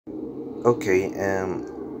Okay,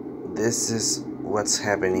 this is what's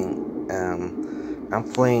happening. I'm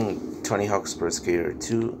playing Tony Hawk's Pro Skater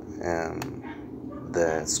 2,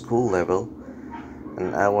 the school level,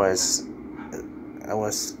 and I was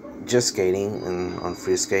just skating on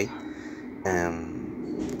free skate, playing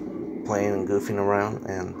and goofing around,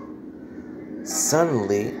 and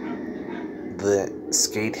suddenly the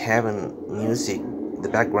Skate Heaven music, the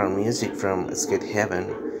background music from Skate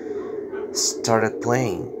Heaven, started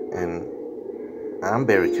playing, and I'm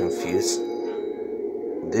very confused.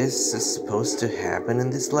 This is supposed to happen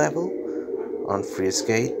in this level on free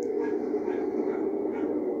skate?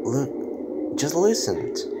 Look, just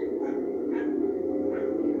listen.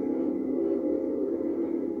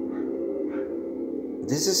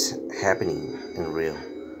 This is happening in real.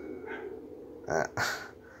 Uh,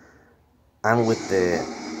 I'm with the.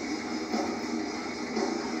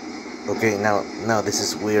 Okay, now this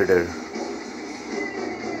is weirder.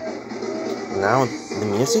 Now the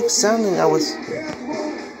music sounding. I was.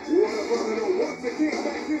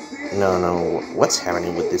 No. What's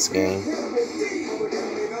happening with this game?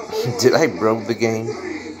 Did I broke the game?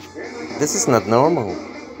 This is not normal.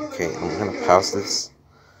 Okay, I'm gonna pause this.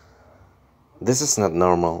 This is not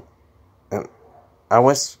normal. And I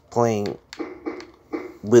was playing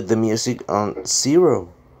with the music on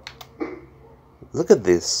 0. Look at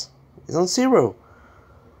this. It's on 0.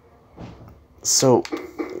 So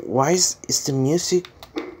why is the music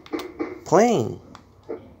playing?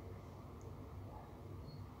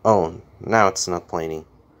 Oh, now it's not playing.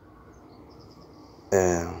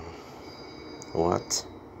 What?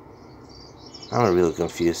 I'm really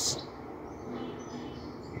confused.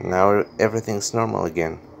 Now everything's normal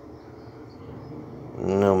again.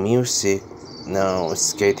 No music, no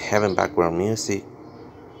Skate Heaven background music.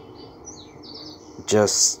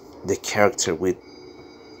 Just the character with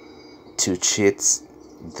 2 cheats,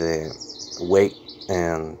 the Wake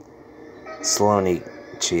and Sloane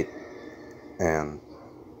cheat, and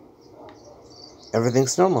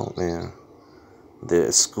everything's normal. Yeah.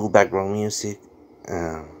 The school background music.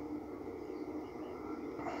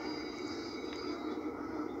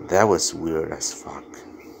 That was weird as fuck.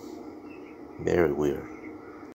 Very weird.